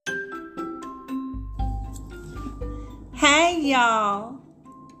Hey y'all,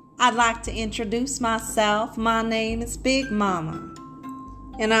 I'd like to introduce myself. My name is Big Mama,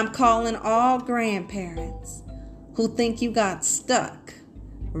 and I'm calling all grandparents who think you got stuck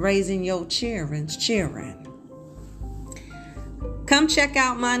raising your children's children. Come check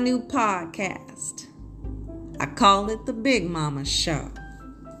out my new podcast. I call it The Big Mama Show.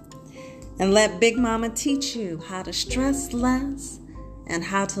 And let Big Mama teach you how to stress less and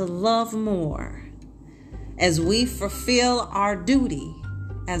how to love more as we fulfill our duty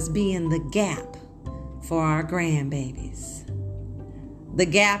as being the gap for our grandbabies. The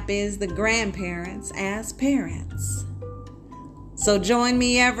gap is the grandparents as parents. So join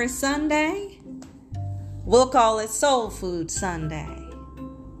me every Sunday. We'll call it Soul Food Sunday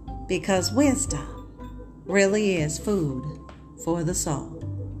because wisdom really is food for the soul.